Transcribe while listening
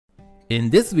In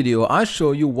this video I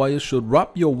show you why you should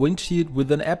rub your windshield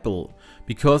with an apple,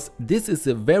 because this is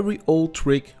a very old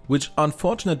trick which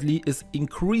unfortunately is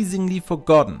increasingly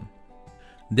forgotten.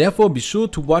 Therefore be sure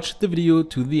to watch the video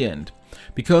to the end,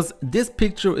 because this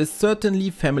picture is certainly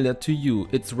familiar to you.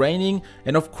 It's raining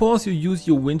and of course you use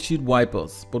your windshield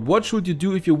wipers. But what should you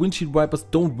do if your windshield wipers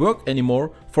don't work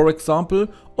anymore, for example,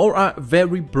 or are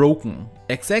very broken?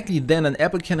 Exactly then an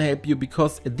apple can help you,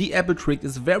 because the apple trick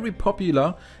is very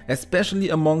popular, especially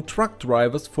among truck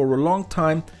drivers for a long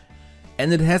time,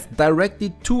 and it has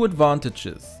directly two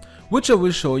advantages, which I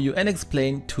will show you and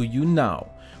explain to you now.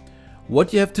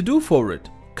 What you have to do for it: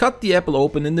 cut the apple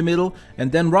open in the middle and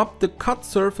then rub the cut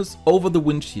surface over the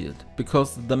windshield,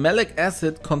 because the malic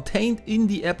acid contained in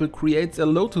the apple creates a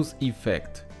lotus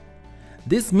effect.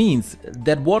 This means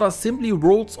that water simply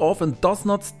rolls off and does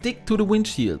not stick to the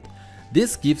windshield.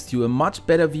 This gives you a much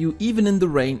better view even in the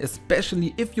rain,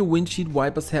 especially if your windshield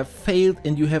wipers have failed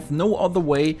and you have no other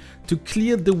way to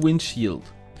clear the windshield.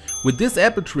 With this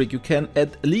apple trick you can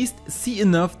at least see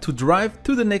enough to drive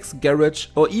to the next garage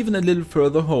or even a little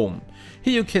further home.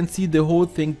 Here you can see the whole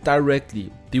thing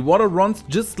directly. The water runs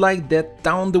just like that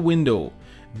down the window,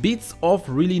 beats off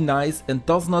really nice and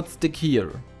does not stick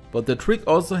here. But the trick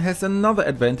also has another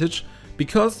advantage,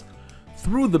 because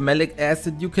through the malic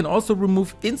acid you can also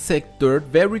remove insect dirt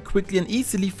very quickly and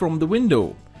easily from the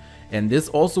window. And this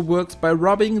also works by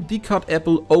rubbing the cut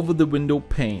apple over the window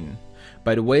pane.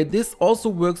 By the way, this also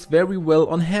works very well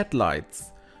on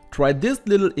headlights. Try this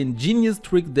little ingenious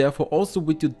trick therefore also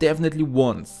with you definitely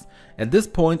once. At this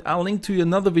point I'll link to you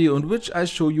another video in which I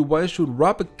show you why you should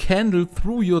rub a candle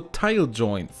through your tile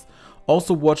joints.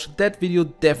 Also watch that video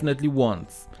definitely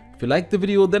once. If you liked the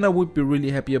video, then I would be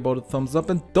really happy about a thumbs up,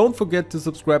 and don't forget to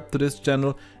subscribe to this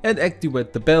channel and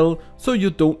activate the bell so you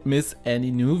don't miss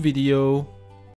any new video.